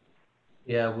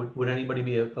 Yeah, would anybody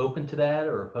be open to that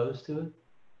or opposed to it?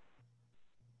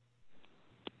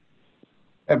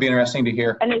 That'd be interesting to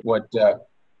hear what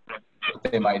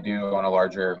they might do on a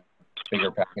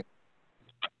bigger package.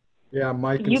 Yeah,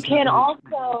 Mike. You can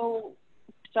also,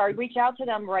 reach out to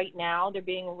them right now. They're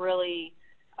being really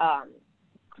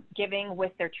giving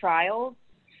with their trials.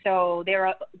 So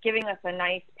they're giving us a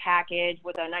nice package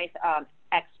with a nice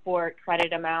export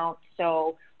credit amount.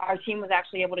 So our team was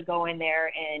actually able to go in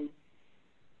there and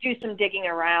do some digging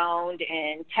around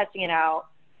and testing it out.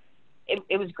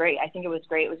 it was great. I think it was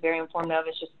great. It was very informative.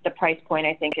 It's just the price point,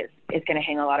 I think, is going to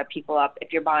hang a lot of people up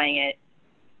if you're buying it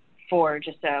for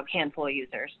just a handful of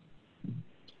users.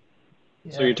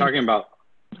 So you're talking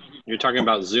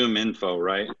about Zoom info,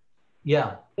 right?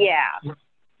 Yeah. Yeah.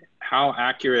 How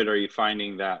accurate are you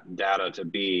finding that data to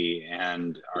be?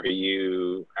 And are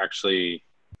you actually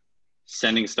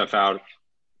sending stuff out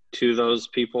to those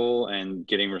people and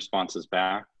getting responses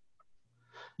back?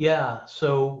 Yeah,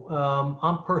 so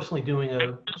I'm personally doing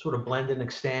a sort of blend and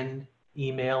extend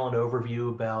email and overview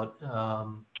about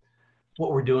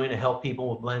what we're doing to help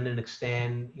people with blend and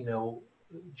extend, you know,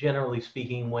 generally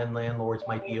speaking, when landlords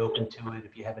might be open to it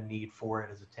if you have a need for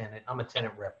it as a tenant. I'm a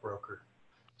tenant rep broker.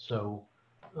 So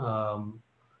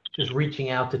just reaching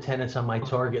out to tenants on my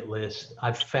target list,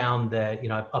 I've found that, you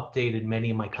know, I've updated many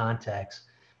of my contacts,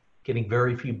 getting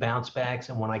very few bounce backs.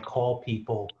 And when I call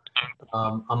people,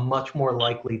 I'm much more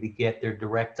likely to get their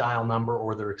direct dial number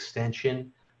or their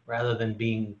extension rather than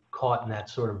being caught in that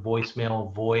sort of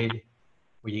voicemail void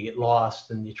where you get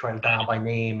lost and you try to dial by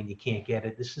name and you can't get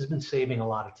it. This has been saving a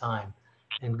lot of time.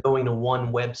 And going to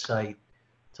one website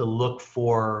to look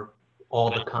for all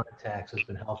the contacts has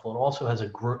been helpful. It also has a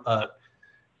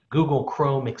Google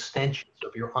Chrome extension. So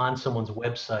if you're on someone's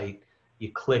website,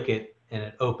 you click it and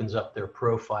it opens up their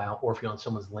profile, or if you're on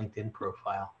someone's LinkedIn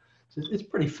profile. So it's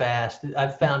pretty fast.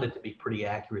 I've found it to be pretty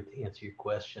accurate to answer your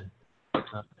question.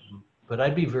 But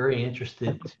I'd be very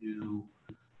interested to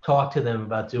talk to them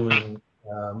about doing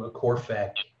a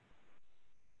CORFAC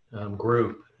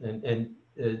group. And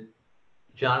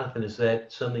Jonathan, is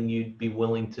that something you'd be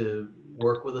willing to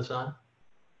work with us on?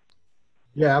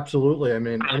 Yeah, absolutely. I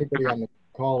mean, anybody on the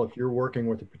call, if you're working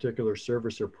with a particular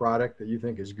service or product that you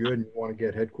think is good and you want to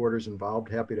get headquarters involved,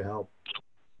 happy to help.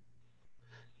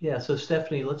 Yeah, so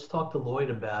Stephanie, let's talk to Lloyd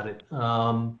about it.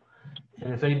 And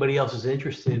if anybody else is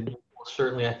interested, well,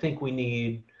 certainly, I think we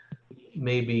need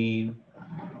maybe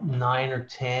 9 or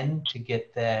 10 to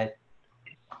get that,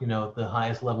 you know, the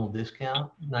highest level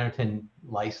discount, 9 or 10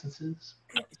 licenses.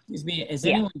 Excuse me, has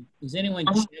anyone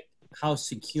checked how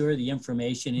secure the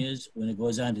information is when it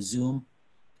goes on to Zoom?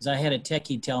 Because I had a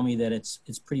techie tell me that it's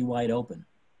pretty wide open.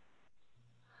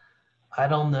 I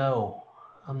don't know.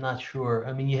 I'm not sure.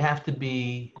 I mean, you have to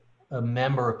be a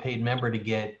member, a paid member, to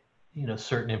get, you know,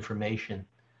 certain information.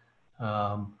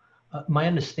 My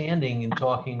understanding in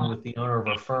talking with the owner of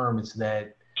our firm is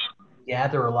that you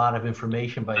gather a lot of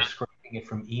information by scraping it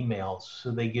from emails.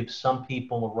 So they give some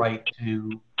people a right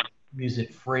to use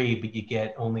it free, but you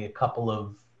get only a couple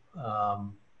of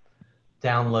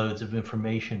downloads of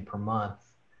information per month,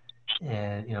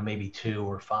 and, you know, maybe 2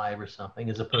 or 5 or something,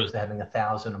 as opposed to having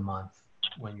 1,000 a month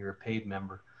when you're a paid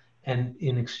member. And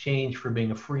in exchange for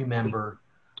being a free member,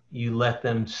 you let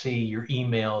them see your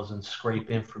emails and scrape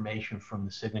information from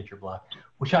the signature block,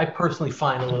 which I personally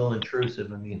find a little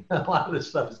intrusive. I mean, a lot of this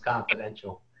stuff is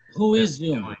confidential. Who is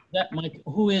Zoom?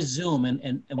 Who is Zoom,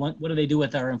 and what do they do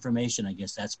with our information? I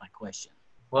guess that's my question.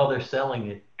 Well, they're selling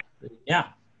it. Yeah.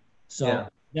 So yeah.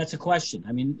 That's a question.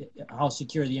 I mean, how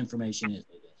secure the information is,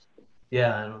 I guess.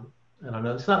 Yeah, I don't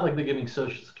know. It's not like they're giving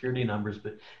social security numbers,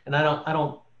 but, and I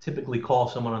don't typically call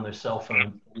someone on their cell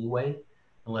phone anyway,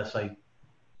 unless I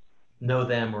know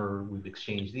them or we've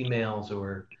exchanged emails,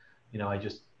 or, you know, I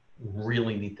just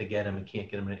really need to get them and can't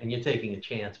get them. And you're taking a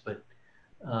chance, but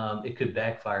it could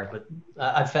backfire. But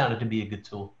I found it to be a good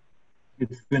tool.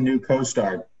 It's the new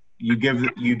CoStar. You give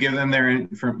them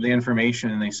the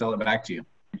information and they sell it back to you.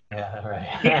 Yeah,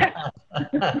 right.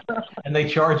 And they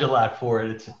charge a lot for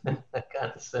it. It's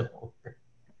kind of simple.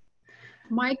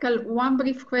 Michael, one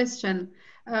brief question.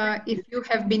 If you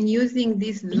have been using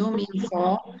this Zoom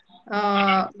info,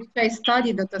 which I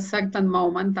studied at a certain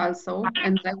moment also,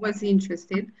 and I was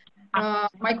interested.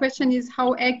 My question is,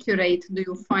 how accurate do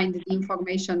you find the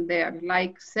information there?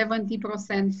 Like 70%,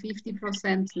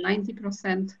 50%,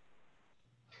 90%?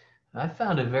 I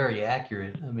found it very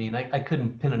accurate. I mean, I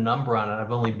couldn't pin a number on it.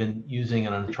 I've only been using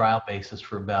it on a trial basis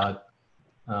for about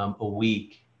a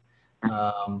week.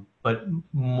 But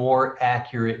more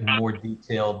accurate and more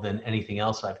detailed than anything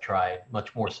else I've tried,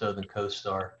 much more so than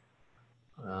CoStar.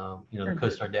 You know, the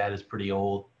CoStar data is pretty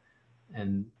old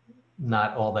and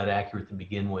not all that accurate to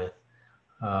begin with.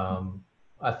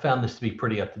 I found this to be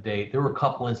pretty up to date. There were a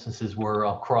couple instances where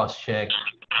I'll cross-check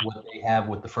what they have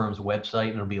with the firm's website,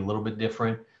 and it'll be a little bit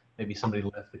different. Maybe somebody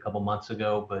left a couple months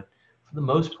ago, but for the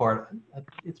most part,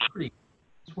 it's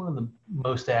one of the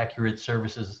most accurate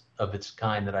services of its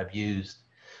kind that I've used.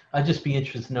 I'd just be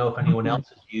interested to know if anyone else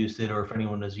has used it, or if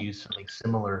anyone has used something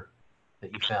similar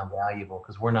that you found valuable,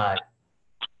 because we're not,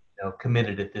 you know,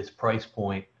 committed at this price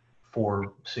point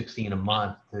for $16 a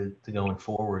month to going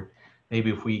forward. maybe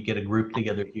if we get a group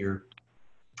together here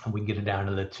and we can get it down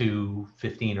to the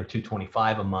 215 or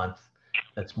 225 a month,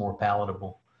 that's more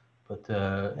palatable. But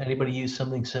anybody use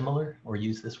something similar or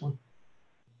use this one?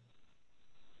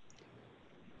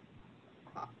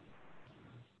 I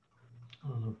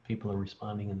don't know if people are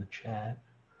responding in the chat.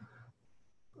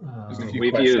 There's a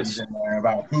few questions in there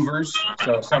about Hoovers.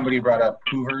 So somebody brought up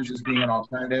Hoovers as being an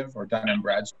alternative, or Dun &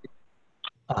 Bradstreet.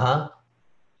 Uh-huh.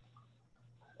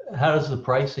 How does the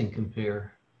pricing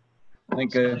compare? I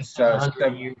think it's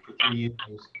 $100 a year for 3 years.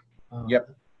 Yep.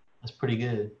 That's pretty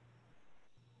good.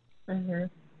 Mm-hmm.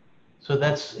 So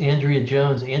that's Andrea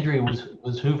Jones. Andrea,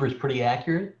 was Hoover's pretty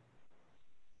accurate?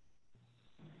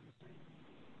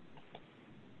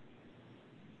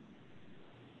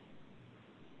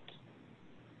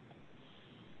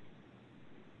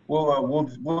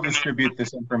 We'll distribute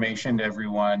this information to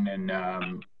everyone, and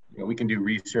you know, we can do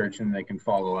research and they can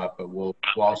follow up. But we'll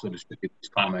also distribute these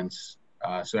comments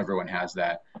so everyone has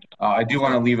that. I do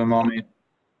want to leave a moment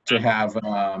to have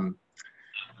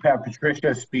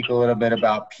Patricia speak a little bit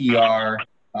about PR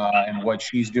and what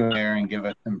she's doing there, and give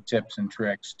us some tips and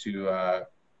tricks to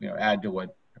you know, add to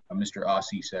what Mr.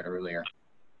 Ossie said earlier.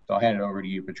 So I'll hand it over to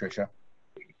you, Patricia.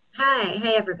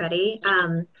 Hi everybody.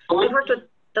 I've worked with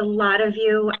a lot of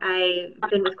you. I've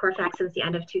been with CORFAC since the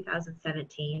end of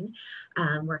 2017,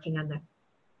 working on the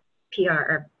PR,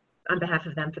 or on behalf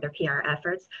of them for their PR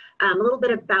efforts. A little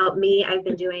bit about me. I've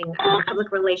been doing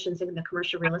public relations in the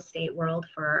commercial real estate world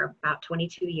for about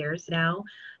 22 years now.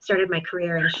 Started my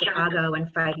career in Chicago, and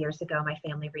 5 years ago, my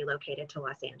family relocated to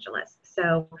Los Angeles.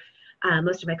 So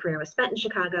most of my career was spent in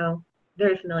Chicago,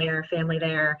 very familiar, family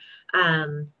there.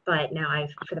 But now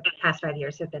for the past 5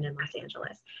 years, have been in Los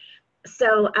Angeles.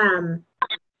 So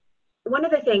one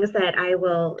of the things that I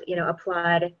will,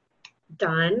 applaud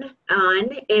Don on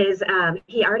is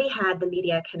he already had the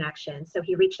media connection. So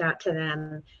he reached out to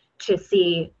them to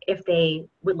see if they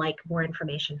would like more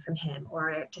information from him,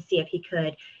 or to see if he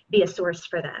could be a source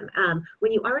for them.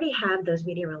 When you already have those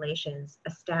media relations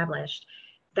established,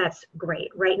 that's great.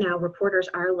 Right now, reporters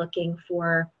are looking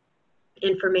for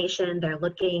information. They're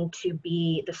looking to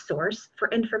be the source for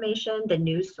information, the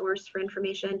news source for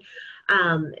information.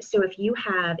 So if you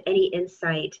have any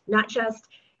insight, not just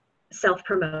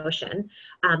self-promotion,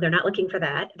 they're not looking for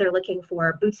that. They're looking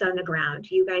for boots on the ground.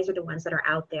 You guys are the ones that are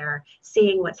out there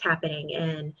seeing what's happening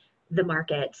in the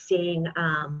market, seeing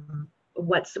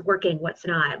what's working, what's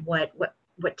not,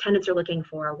 what tenants are looking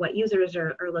for, what users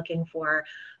are looking for,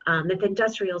 if the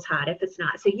industrial's hot, if it's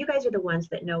not. So you guys are the ones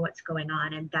that know what's going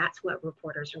on, and that's what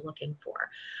reporters are looking for,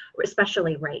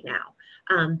 especially right now.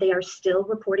 They are still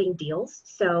reporting deals.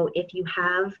 So if you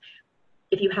have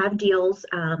deals,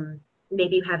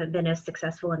 maybe you haven't been as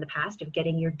successful in the past of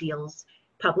getting your deals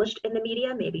published in the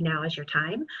media, maybe now is your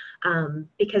time,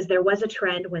 because there was a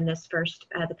trend when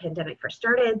the pandemic first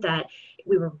started, that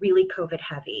we were really COVID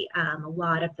heavy. A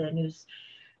lot of the news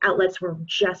outlets were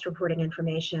just reporting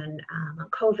information on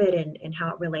COVID and how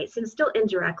it relates, and still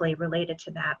indirectly related to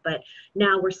that, but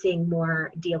now we're seeing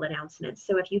more deal announcements.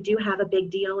 So if you do have a big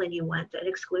deal and you want an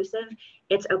exclusive,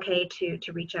 it's okay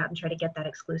to reach out and try to get that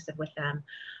exclusive with them.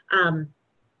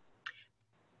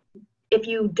 If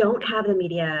you don't have the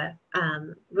media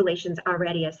relations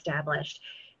already established,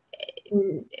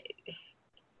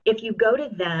 if you go to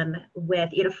them with,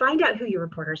 find out who your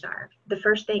reporters are. The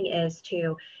first thing is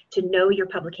to know your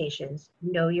publications,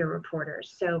 know your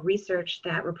reporters. So research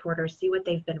that reporter, see what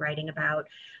they've been writing about,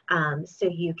 so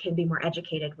you can be more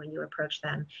educated when you approach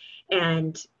them.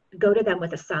 And go to them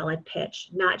with a solid pitch,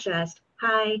 not just,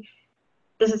 hi,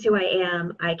 this is who I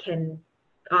am, I can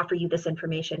offer you this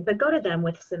information, but go to them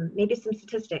with maybe some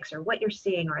statistics or what you're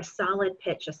seeing, or a solid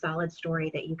pitch, a solid story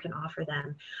that you can offer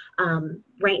them.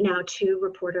 Right now, too,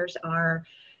 reporters are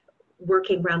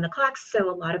working round the clock, so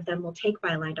a lot of them will take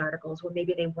byline articles when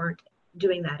maybe they weren't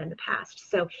doing that in the past.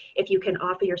 So if you can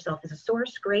offer yourself as a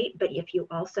source, great, but if you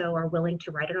also are willing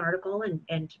to write an article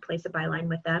and to place a byline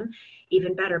with them,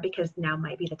 even better, because now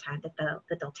might be the time that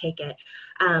they'll take it.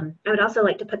 I would also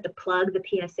like to put the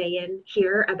PSA in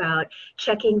here about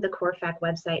checking the CORFAC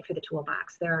website for the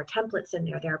toolbox. There are templates in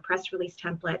there. There are press release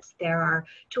templates. There are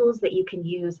tools that you can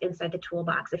use inside the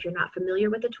toolbox. If you're not familiar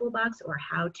with the toolbox or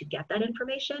how to get that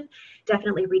information,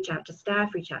 definitely reach out to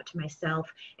staff, reach out to myself,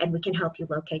 and we can help you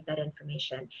locate that information.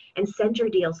 And send your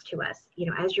deals to us.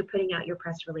 As you're putting out your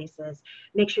press releases,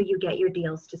 make sure you get your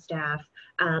deals to staff.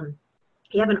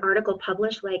 If you have an article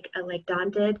published like Don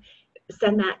did,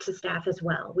 send that to staff as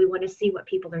well. We want to see what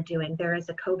people are doing. There is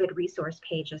a COVID resource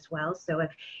page as well. So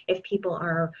if people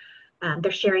are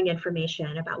they're sharing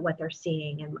information about what they're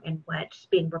seeing and what's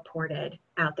being reported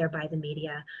out there by the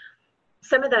media.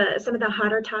 some of the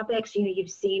hotter topics, you've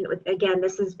seen, again,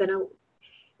 this has been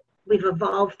we've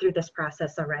evolved through this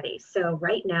process already. So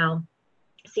right now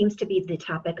seems to be the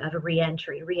topic of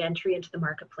reentry into the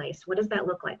marketplace. What does that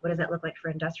look like? What does that look like for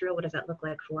industrial? What does that look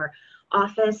like for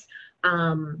office?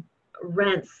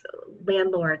 Rents,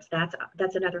 landlords,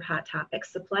 that's another hot topic.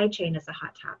 Supply chain is a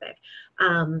hot topic.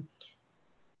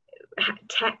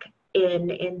 Tech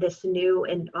in this new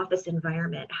office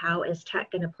environment, how is tech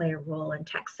going to play a role in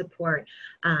tech support,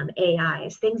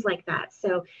 AIs, things like that.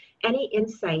 So any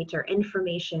insight or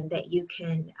information that you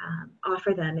can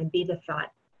offer them and be the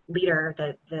thought leader,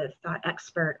 the thought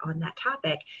expert on that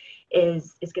topic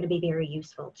is going to be very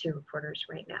useful to reporters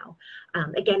right now.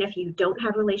 Again, if you don't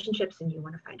have relationships and you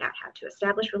want to find out how to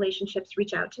establish relationships,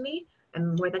 reach out to me.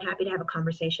 I'm more than happy to have a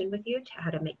conversation with you to how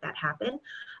to make that happen.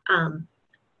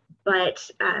 But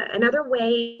another way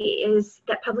is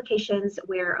that publications,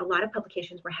 where a lot of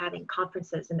publications were having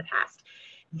conferences in the past,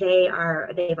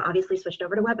 they've obviously switched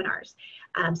over to webinars.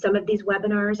 Some of these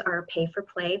webinars are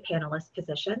pay-for-play panelist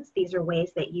positions. These are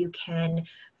ways that you can,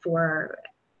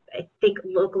 I think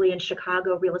locally in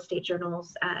Chicago, Real Estate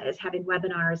Journals is having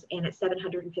webinars, and it's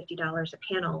 $750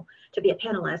 a panel to be a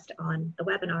panelist on the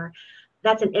webinar.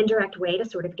 That's an indirect way to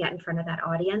sort of get in front of that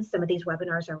audience. Some of these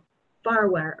webinars are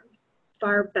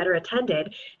far better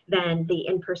attended than the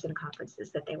in-person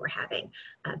conferences that they were having.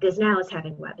 BizNow is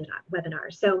having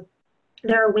webinars. So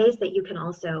there are ways that you can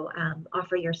also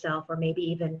offer yourself, or maybe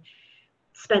even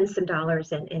spend some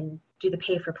dollars and do the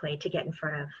pay for play to get in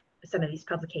front of some of these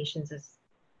publications as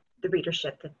the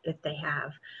readership that they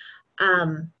have.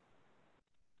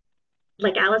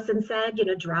 Like Allison said,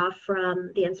 draw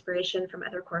from the inspiration from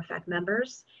other CORFAC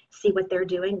members, see what they're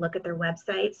doing, look at their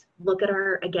websites, look at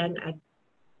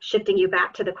shifting you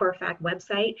back to the CORFAC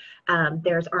website.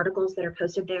 There's articles that are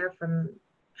posted there from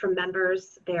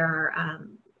members. There are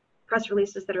press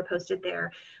releases that are posted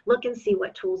there. Look and see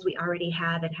what tools we already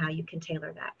have and how you can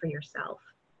tailor that for yourself.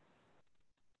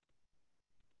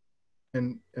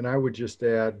 And I would just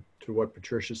add to what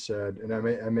Patricia said, and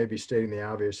I may be stating the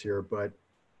obvious here, but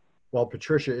while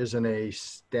Patricia isn't a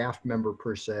staff member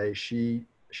per se, she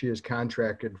is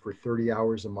contracted for 30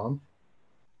 hours a month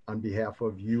on behalf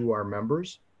of you, our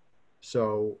members.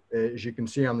 So as you can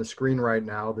see on the screen right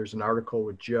now, there's an article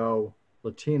with Joe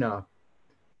Latina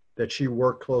that she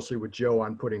worked closely with Joe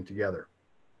on putting together.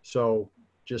 So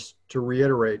just to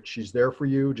reiterate, she's there for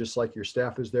you, just like your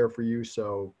staff is there for you.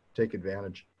 So take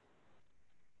advantage.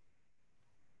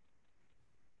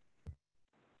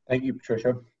 Thank you,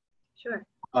 Patricia. Sure.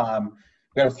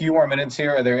 We've got a few more minutes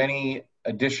here. Are there any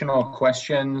additional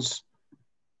questions,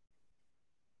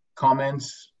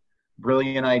 comments,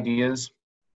 brilliant ideas?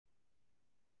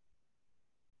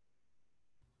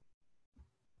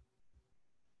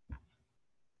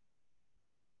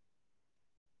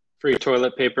 Free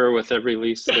toilet paper with every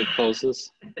lease that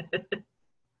closes.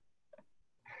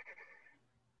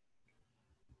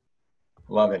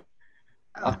 Love it.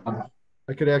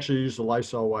 I could actually use the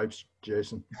Lysol wipes,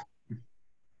 Jason.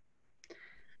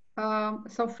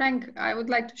 So Frank, I would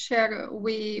like to share,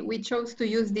 we chose to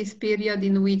use this period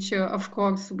in which, of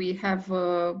course, we have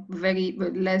very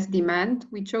less demand.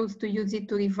 We chose to use it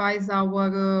to revise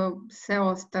our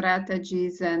SEO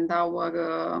strategies and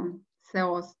our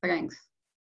SEO strengths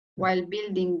while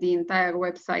building the entire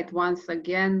website once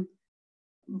again,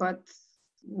 but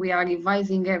we are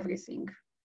revising everything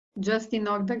just in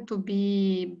order to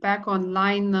be back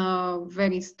online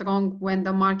very strong when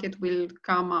the market will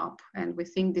come up. And we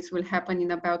think this will happen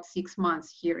in about 6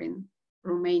 months here in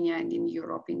Romania and in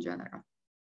Europe in general.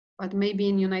 But maybe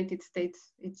in United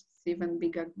States, it's even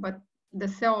bigger. But the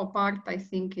SEO part, I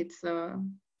think it's a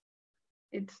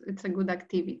good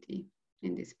activity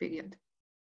in this period.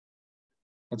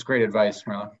 That's great advice,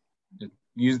 Marla.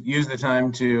 Use the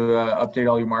time to update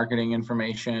all your marketing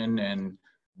information and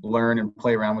learn and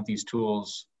play around with these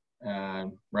tools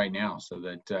right now so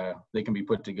that they can be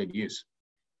put to good use.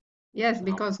 Yes,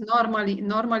 because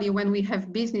normally when we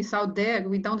have business out there,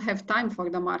 we don't have time for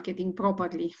the marketing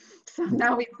properly. So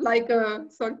now it's like a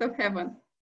sort of heaven.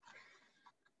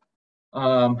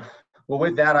 Well,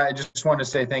 with that, I just want to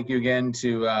say thank you again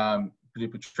to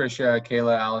Patricia,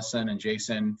 Kayla, Allison, and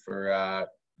Jason for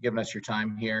giving us your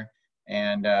time here.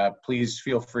 And please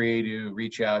feel free to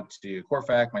reach out to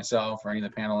CORFAC, myself, or any of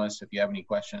the panelists if you have any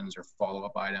questions or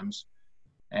follow-up items.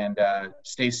 And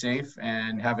stay safe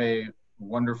and have a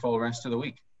wonderful rest of the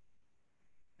week.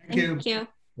 Thank you.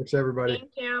 Thanks, everybody.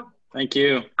 Thank you. Thank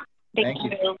you. Thank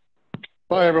you.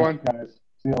 Bye, everyone. Guys,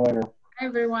 see you later. Hi,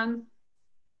 everyone.